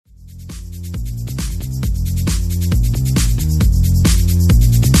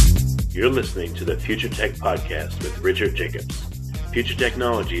You're listening to the Future Tech Podcast with Richard Jacobs. Future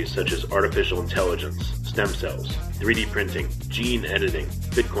technologies such as artificial intelligence, stem cells, 3D printing, gene editing,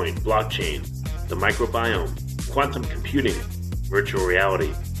 Bitcoin, blockchain, the microbiome, quantum computing, virtual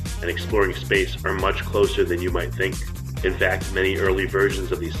reality, and exploring space are much closer than you might think. In fact, many early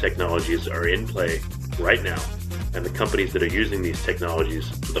versions of these technologies are in play right now, and the companies that are using these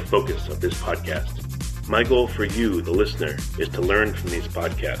technologies are the focus of this podcast. My goal for you, the listener, is to learn from these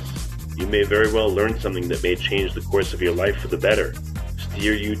podcasts. You may very well learn something that may change the course of your life for the better,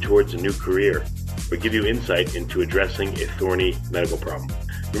 steer you towards a new career, or give you insight into addressing a thorny medical problem.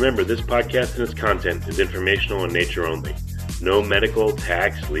 Remember, this podcast and its content is informational in nature only. No medical,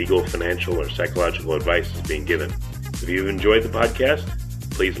 tax, legal, financial, or psychological advice is being given. If you've enjoyed the podcast,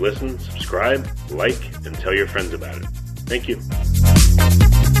 please listen, subscribe, like, and tell your friends about it. Thank you.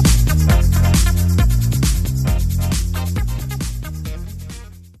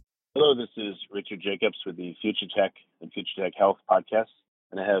 Hello, this is Richard Jacobs with the Future Tech and Future Tech Health podcast.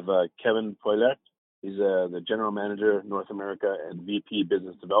 And I have Kevin Poilert. He's the General Manager, North America, and VP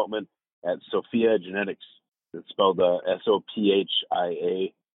Business Development at SOPHiA Genetics. It's spelled SOPHiA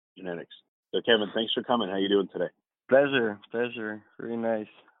Genetics. So, Kevin, thanks for coming. How are you doing today? Pleasure. Very nice.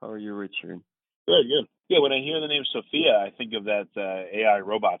 How are you, Richard? Good. Yeah, when I hear the name SOPHiA, I think of that AI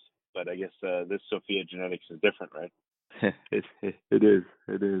robot, but I guess this SOPHiA Genetics is different, right? It is.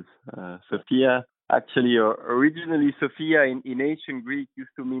 SOPHiA, actually, originally SOPHiA in ancient Greek used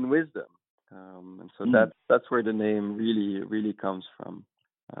to mean wisdom. And so that's where the name really comes from.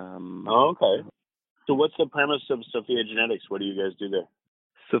 Okay. So what's the premise of SOPHiA Genetics? What do you guys do there?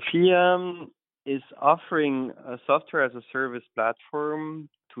 SOPHiA is offering a software as a service platform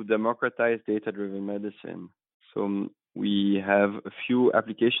to democratize data-driven medicine. So we have a few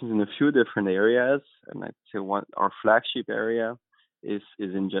applications in a few different areas, and I'd say our flagship area is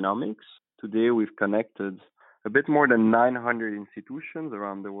in genomics. Today we've connected a bit more than 900 institutions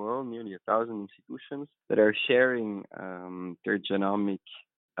around the world, nearly 1,000 institutions that are sharing their genomic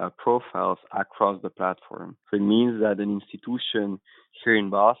profiles across the platform. So it means that an institution here in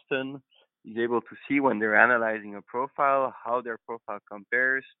Boston is able to see when they're analyzing a profile how their profile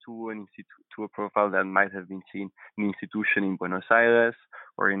compares to a profile that might have been seen in an institution in Buenos Aires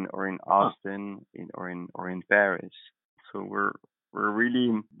or in Austin or in Paris. So we're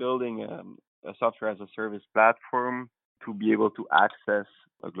really building a software as a service platform to be able to access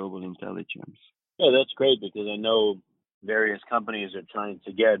a global intelligence. Yeah, that's great because I know various companies are trying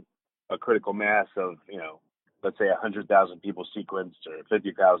to get a critical mass of, let's say 100,000 people sequenced or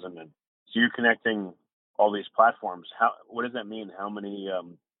 50,000, and so you're connecting all these platforms. What does that mean? How many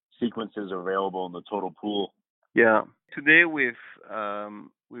sequences are available in the total pool? Yeah, today we've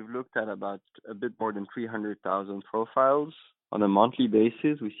looked at about a bit more than 300,000 profiles on a monthly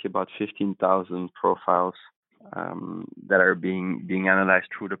basis. We see about 15,000 profiles that are being analyzed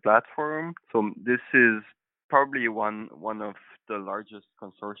through the platform. So this is probably one of the largest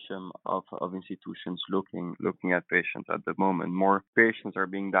consortium of institutions looking at patients at the moment. More patients are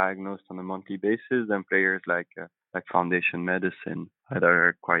being diagnosed on a monthly basis than players like Foundation Medicine that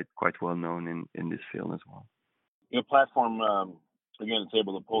are quite well known in this field as well. Your platform, again, it's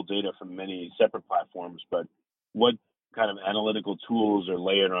able to pull data from many separate platforms, but what kind of analytical tools are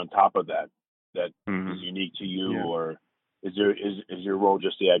layered on top of that is unique to you, or is your role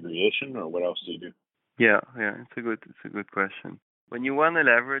just the aggregation, or what else do you do? Yeah, it's a good question. When you want to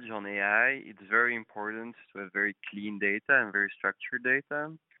leverage on AI, it's very important to have very clean data and very structured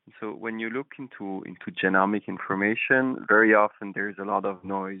data. So when you look into genomic information, very often there's a lot of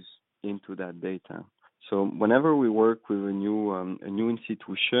noise into that data. So whenever we work with a new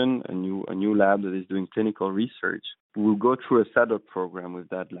institution, a new lab that is doing clinical research, we'll go through a setup program with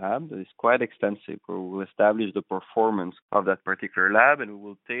that lab that is quite extensive, where we'll establish the performance of that particular lab, and we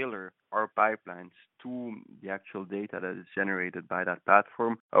will tailor our pipelines to the actual data that is generated by that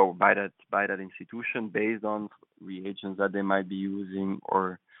platform or by that institution based on reagents that they might be using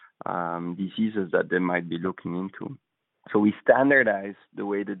or diseases that they might be looking into. So we standardize the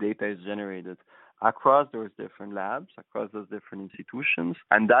way the data is generated across those different labs, across those different institutions,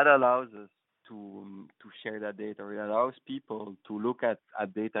 and that allows us to share that data, or it allows people to look at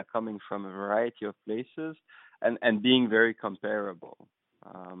data coming from a variety of places and being very comparable.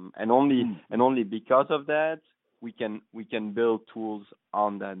 And only because of that we can build tools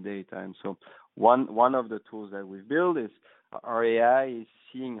on that data. And so one of the tools that we build is our AI is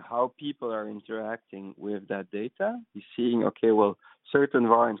seeing how people are interacting with that data. He's seeing, okay, well, certain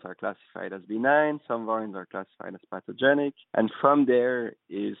variants are classified as benign, some variants are classified as pathogenic, and from there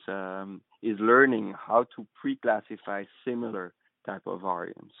is learning how to pre-classify similar type of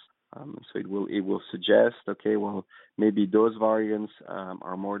variants. So it will suggest, okay, well, maybe those variants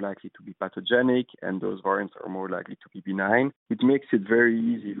are more likely to be pathogenic, and those variants are more likely to be benign. It makes it very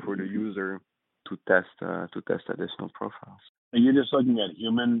easy for the user to test additional profiles. Are you just looking at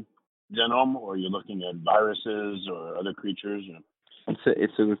human genome, or you're looking at viruses or other creatures?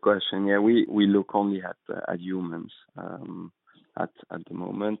 It's a good question. Yeah, we look only at humans at the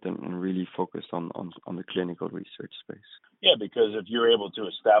moment, and really focus on the clinical research space. Yeah, because if you're able to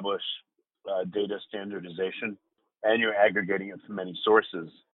establish data standardization and you're aggregating it from many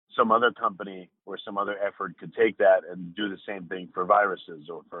sources, some other company or some other effort could take that and do the same thing for viruses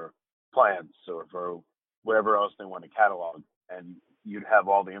or for plants or for wherever else they want to catalog, and you'd have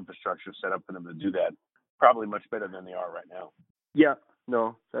all the infrastructure set up for them to do that probably much better than they are right now. Yeah,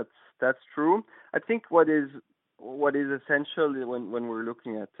 no, that's true. I think what is essential when we're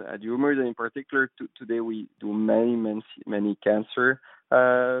looking at humors, and in particular today we do many cancer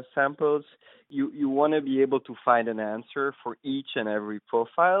samples. You want to be able to find an answer for each and every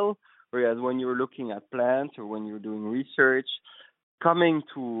profile, whereas when you're looking at plants or when you're doing research, coming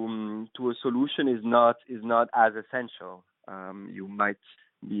to a solution is not as essential. You might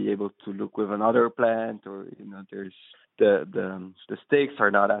be able to look with another plant, or there's the stakes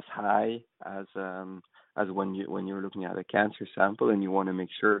are not as high as when you're looking at a cancer sample, and you want to make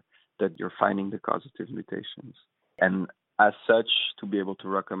sure that you're finding the causative mutations, and as such to be able to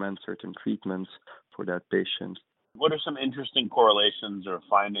recommend certain treatments for that patient. What are some interesting correlations or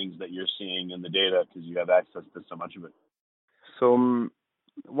findings that you're seeing in the data, because you have access to so much of it? So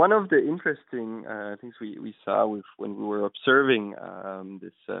one of the interesting things we saw when we were observing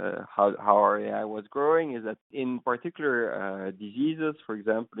how our AI was growing is that in particular diseases, for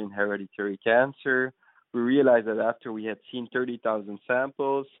example, in hereditary cancer, we realized that after we had seen 30,000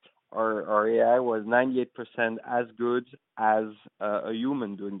 samples, our AI was 98% as good as a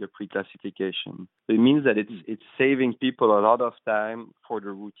human doing the pre-classification. So it means that it's saving people a lot of time for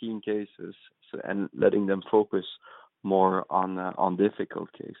the routine cases, and letting them focus more on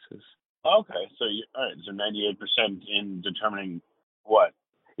difficult cases. Okay, so all right, so 98% in determining what?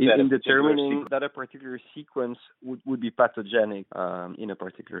 In determining that a particular sequence would be pathogenic in a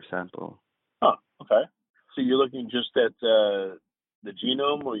particular sample. Oh, okay. So you're looking just at the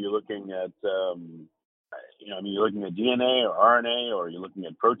genome, or you're looking at, you're looking at DNA or RNA, or you're looking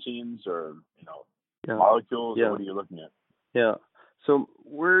at proteins, or molecules, or what are you looking at? Yeah. So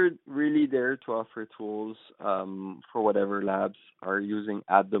we're really there to offer tools for whatever labs are using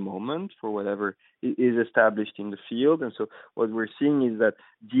at the moment, for whatever is established in the field. And so what we're seeing is that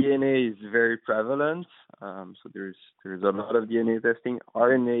DNA is very prevalent. So there's a lot of DNA testing.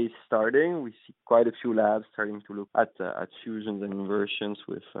 RNA is starting. We see quite a few labs starting to look at fusions and inversions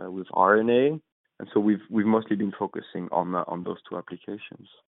with RNA. And so we've mostly been focusing on those two applications.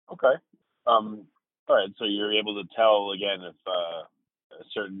 Okay. All right, so you're able to tell again if a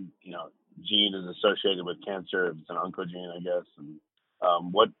certain gene is associated with cancer, if it's an oncogene, I guess, and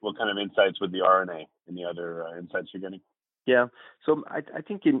what kind of insights with the RNA and the other insights you're getting? Yeah, so I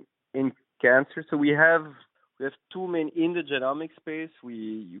think in cancer, so we have two main in the genomic space.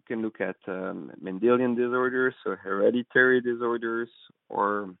 You can look at Mendelian disorders, so hereditary disorders,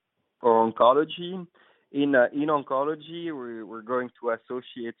 or oncology. In oncology, we're going to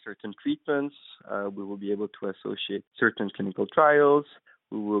associate certain treatments. We will be able to associate certain clinical trials.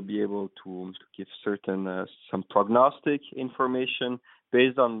 We will be able to give some prognostic information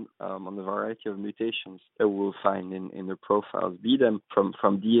based on the variety of mutations that we'll find in the profiles, be them from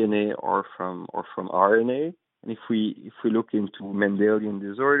DNA or from RNA. And if we look into Mendelian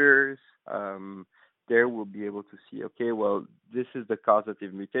disorders, there we'll be able to see, okay, well, this is the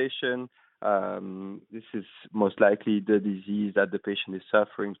causative mutation. This is most likely the disease that the patient is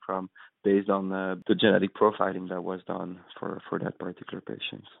suffering from based on the genetic profiling that was done for that particular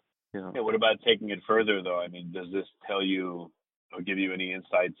patient. Yeah, what about taking it further, though? I mean, does this tell you or give you any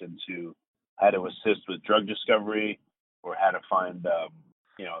insights into how to assist with drug discovery, or how to find,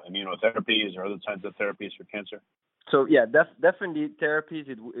 immunotherapies or other kinds of therapies for cancer? So yeah, definitely therapies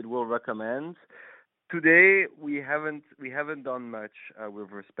it will recommend. Today, we haven't done much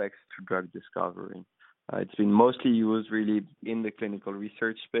with respect to drug discovery. It's been mostly used really in the clinical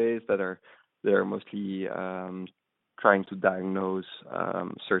research space that are mostly trying to diagnose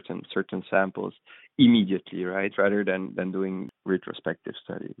certain samples immediately, right, rather than doing retrospective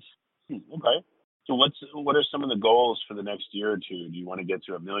studies. Okay. So what are some of the goals for the next year or two? Do you want to get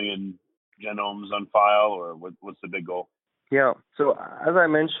to 1 million genomes on file, or what's the big goal? Yeah. So as I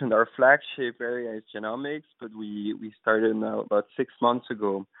mentioned, our flagship area is genomics, but we started now about 6 months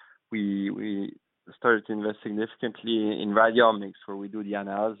ago. We started to invest significantly in radiomics, where we do the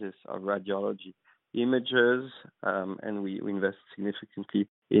analysis of radiology images, and we invest significantly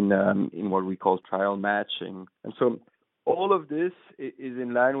in what we call trial matching. And so all of this is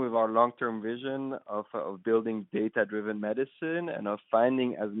in line with our long-term vision of building data-driven medicine and of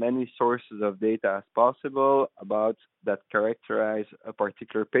finding as many sources of data as possible about that characterize a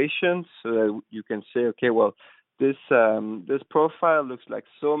particular patient, so that you can say, okay, well, this profile looks like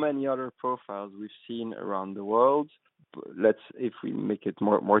so many other profiles we've seen around the world. If we make it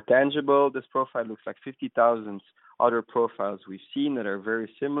more tangible, this profile looks like 50,000 other profiles we've seen that are very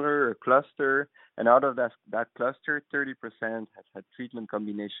similar, a cluster, and out of that cluster, 30% has had treatment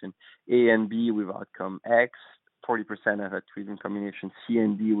combination A and B with outcome X, 40% have had treatment combination C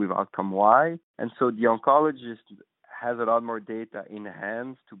and D with outcome Y, and so the oncologist has a lot more data in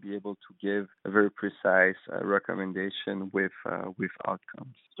hand to be able to give a very precise recommendation with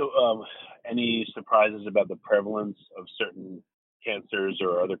outcomes. So, any surprises about the prevalence of certain cancers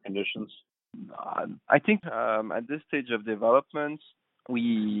or other conditions? I think at this stage of development,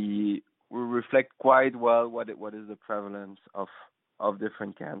 we reflect quite well what is the prevalence of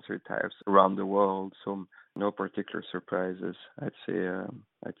different cancer types around the world. So no particular surprises. I'd say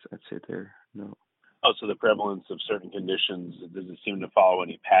there no. Oh, so the prevalence of certain conditions, does it seem to follow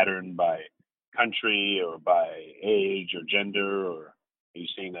any pattern by country or by age or gender, or are you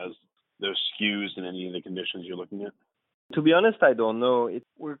seeing those skews in any of the conditions you're looking at? To be honest, I don't know.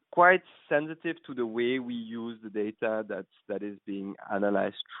 We're quite sensitive to the way we use the data that is being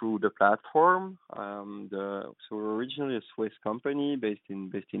analyzed through the platform. So we're originally a Swiss company based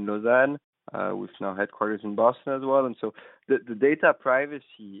in Lausanne. With now headquarters in Boston as well, and so the data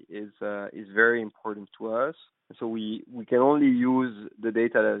privacy is very important to us. So we can only use the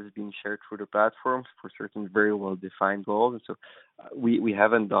data that is being shared through the platform for certain very well defined goals, and so we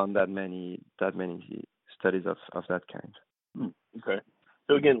haven't done that many studies of that kind. Okay.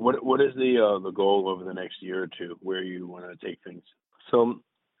 So again, what is the goal over the next year or two? Where you want to take things? So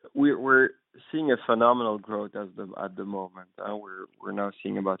we're seeing a phenomenal growth at the moment. We're now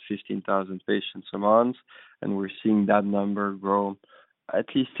seeing about 15,000 patients a month, and we're seeing that number grow at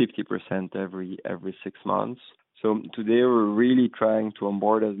least 50% every 6 months. So today we're really trying to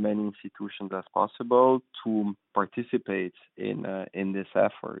onboard as many institutions as possible to participate in this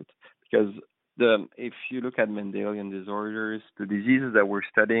effort, because if you look at Mendelian disorders, the diseases that we're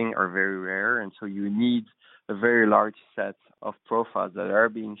studying are very rare, and so you need a very large set of profiles that are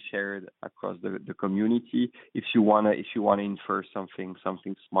being shared across the community if you wanna infer something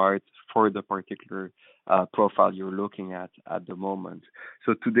smart for the particular profile you're looking at the moment.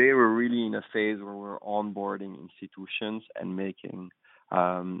 So today we're really in a phase where we're onboarding institutions and making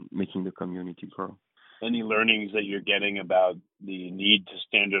the community grow. Any learnings that you're getting about the need to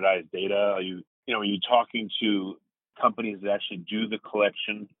standardize data? Are you talking to companies that actually do the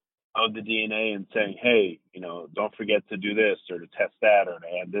collection of the DNA and saying, hey, don't forget to do this or to test that or to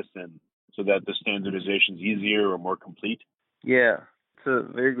add this in, so that the standardization is easier or more complete? Yeah, it's a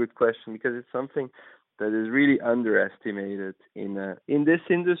very good question, because it's something that is really underestimated in this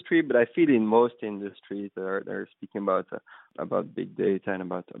industry, but I feel in most industries that are speaking about big data and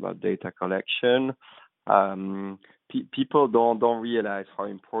about data collection. People don't realize how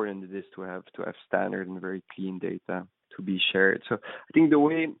important it is to have standard and very clean data to be shared. So I think the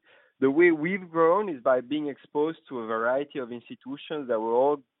way we've grown is by being exposed to a variety of institutions that were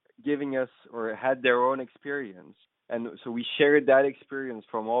all giving us or had their own experience. And so we shared that experience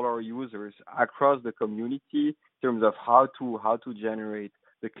from all our users across the community in terms of how to generate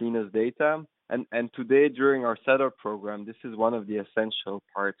the cleanest data. And today, during our setup program, this is one of the essential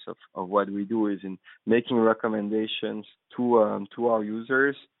parts of what we do, is in making recommendations to our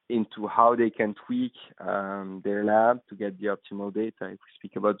users into how they can tweak their lab to get the optimal data. If we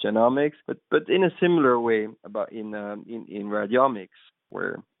speak about genomics, but in a similar way about in radiomics,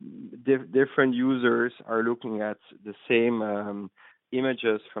 where different users are looking at the same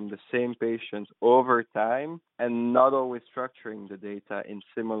images from the same patients over time and not always structuring the data in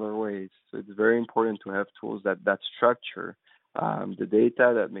similar ways. So it's very important to have tools that structure the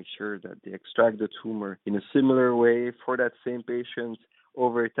data, that make sure that they extract the tumor in a similar way for that same patient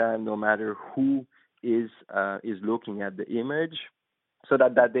over time, no matter who is looking at the image, so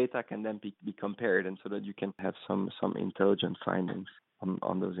that data can then be compared, and so that you can have some intelligent findings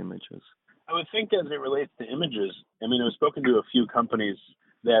on those images. I would think, as it relates to images, I mean, I've spoken to a few companies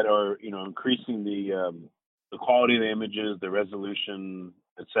that are, increasing the quality of the images, the resolution,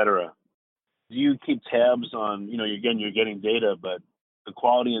 et cetera. Do you keep tabs on, you're getting data, but the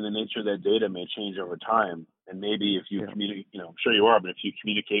quality and the nature of that data may change over time. And maybe if you communicate, I'm sure you are, but if you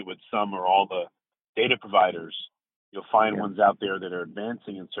communicate with some or all the data providers, you'll find ones out there that are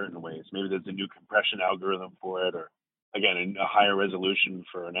advancing in certain ways. Maybe there's a new compression algorithm for it, or again, a higher resolution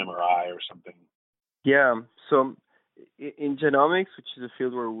for an MRI or something. Yeah. So in genomics, which is a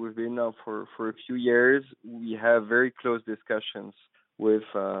field where we've been now for a few years, we have very close discussions with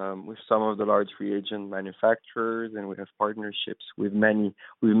some of the large reagent manufacturers, and we have partnerships with many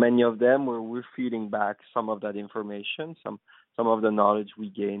of them, where we're feeding back some of that information, some of the knowledge we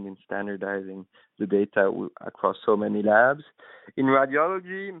gain in standardizing the data across so many labs. In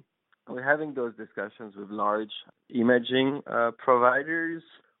radiology, we're having those discussions with large imaging providers.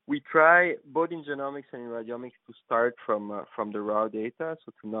 We try both in genomics and in radiomics to start from the raw data,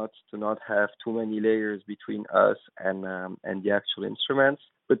 so to not have too many layers between us and the actual instruments.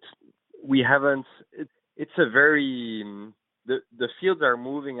 But we haven't. It's a very the fields are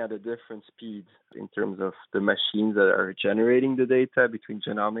moving at a different speed in terms of the machines that are generating the data between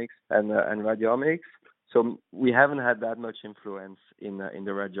genomics and radiomics. So we haven't had that much influence in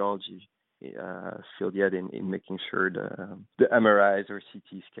the radiology field yet in making sure the MRIs or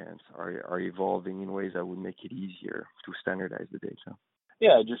CT scans are evolving in ways that would make it easier to standardize the data.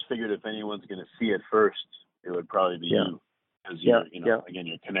 Yeah, I just figured if anyone's going to see it first, it would probably be you, because again,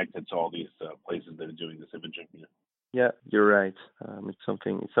 you're connected to all these places that are doing this imaging. Yeah, you're right. It's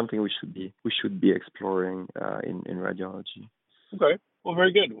something we should be exploring in radiology. Okay, well,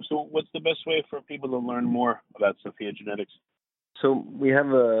 very good. So, what's the best way for people to learn more about SOPHiA GENETICS? So we have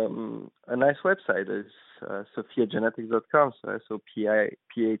a nice website. It's SOPHiaGenetics.com. So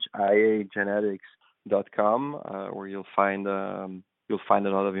SOPHiA Genetics.com, where you'll find a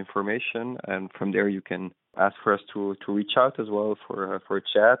lot of information, and from there you can ask for us to reach out as well for a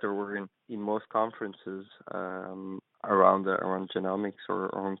chat. Or we're in most conferences around genomics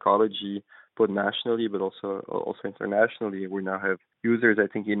or oncology, both nationally but also internationally. We now have users, I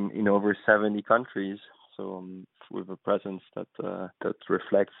think, in over 70 countries. So with a presence that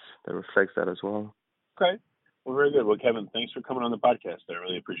reflects that as well. Okay. Well, very good. Well, Kevin, thanks for coming on the podcast. I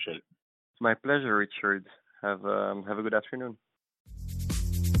really appreciate it. It's my pleasure, Richard. Have a good afternoon.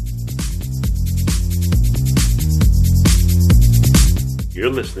 You're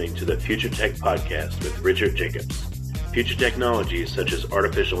listening to the Future Tech Podcast with Richard Jacobs. Future technologies such as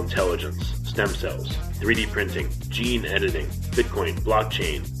artificial intelligence, stem cells, 3D printing, gene editing, Bitcoin,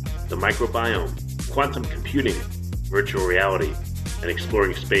 blockchain, the microbiome, quantum computing, virtual reality, and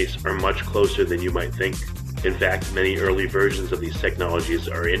exploring space are much closer than you might think. In fact, many early versions of these technologies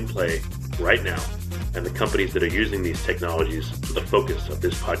are in play right now, and the companies that are using these technologies are the focus of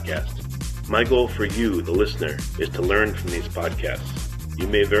this podcast. My goal for you, the listener, is to learn from these podcasts. You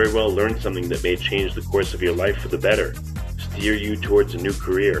may very well learn something that may change the course of your life for the better, steer you towards a new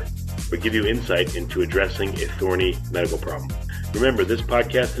career, or give you insight into addressing a thorny medical problem. Remember, this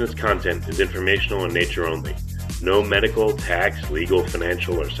podcast and its content is informational in nature only. No medical, tax, legal,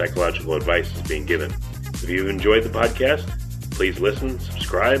 financial, or psychological advice is being given. If you've enjoyed the podcast, please listen,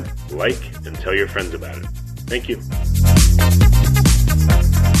 subscribe, like, and tell your friends about it. Thank you.